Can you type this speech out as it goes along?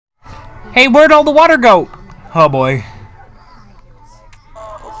Hey, where'd all the water go? Oh boy.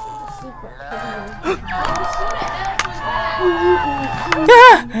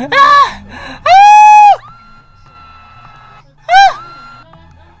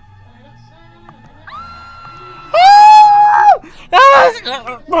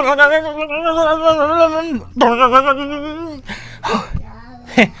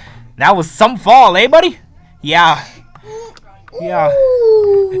 That was some fall, eh, buddy? Yeah. Yeah.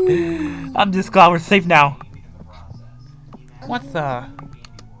 I'm just glad we're safe now. What the?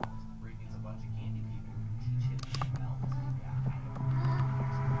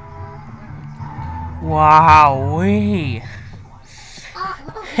 Wow-wee.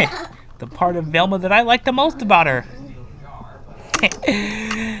 The part of Velma that I like the most about her.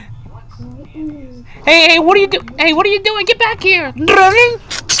 Hey, what are you doing? Hey, what are you doing? Get back here!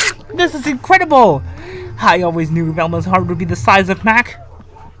 This is incredible! I always knew Velma's heart would be the size of Mike,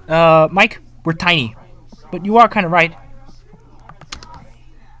 we're tiny. But you are kind of right.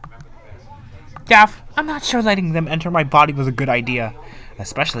 Daff, I'm not sure letting them enter my body was a good idea.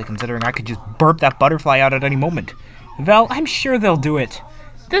 Especially considering I could just burp that butterfly out at any moment. Vel, I'm sure they'll do it.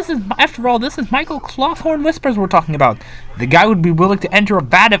 After all, this is Michael Clothorn Whispers we're talking about. The guy would be willing to enter a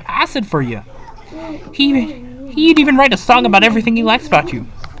vat of acid for you. He'd even write a song about everything he likes about you.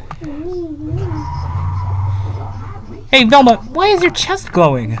 Hey, Velma, why is your chest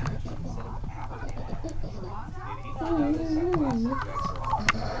glowing?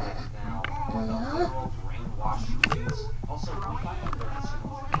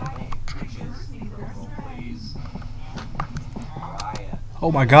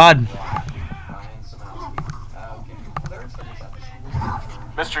 Oh my god.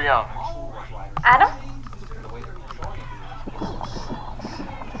 Mr. Young. Adam?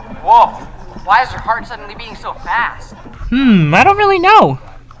 Whoa! Why is your heart suddenly beating so fast? I don't really know.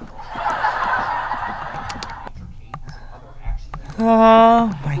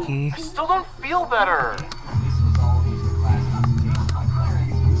 Mikey. I still don't feel better.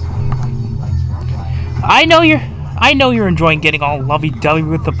 I know you're enjoying getting all lovey-dovey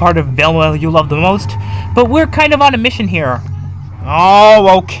with the part of Velma you love the most, but we're kind of on a mission here.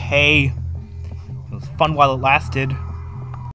 Oh, okay. It was fun while it lasted.